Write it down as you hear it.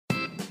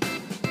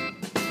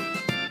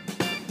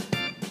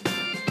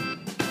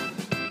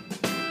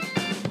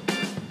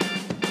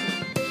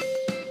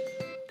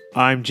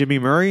I'm Jimmy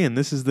Murray, and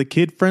this is the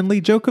kid-friendly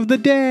joke of the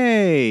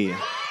day.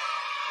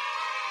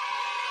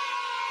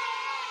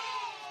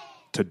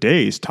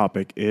 Today's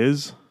topic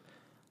is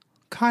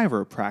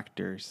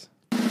chiropractors.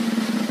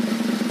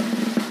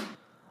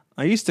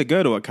 I used to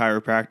go to a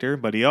chiropractor,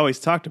 but he always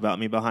talked about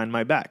me behind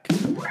my back.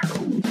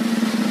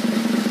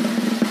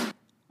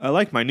 I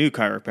like my new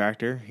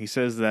chiropractor. He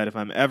says that if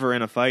I'm ever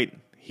in a fight,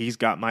 he's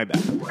got my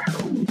back.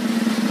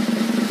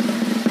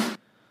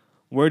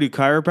 Where do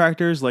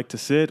chiropractors like to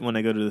sit when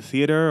they go to the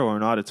theater or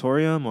an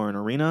auditorium or an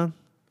arena?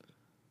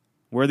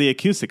 Where the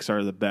acoustics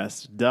are the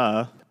best,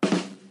 duh.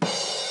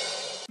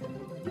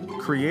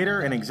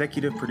 Creator and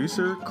executive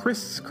producer,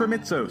 Chris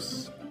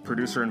Kremitzos.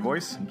 Producer and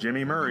voice,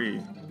 Jimmy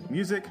Murray.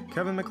 Music,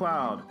 Kevin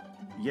MacLeod.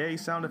 Yay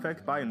sound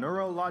effect by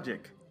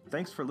Neurologic.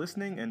 Thanks for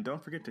listening, and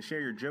don't forget to share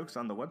your jokes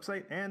on the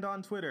website and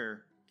on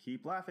Twitter.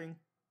 Keep laughing.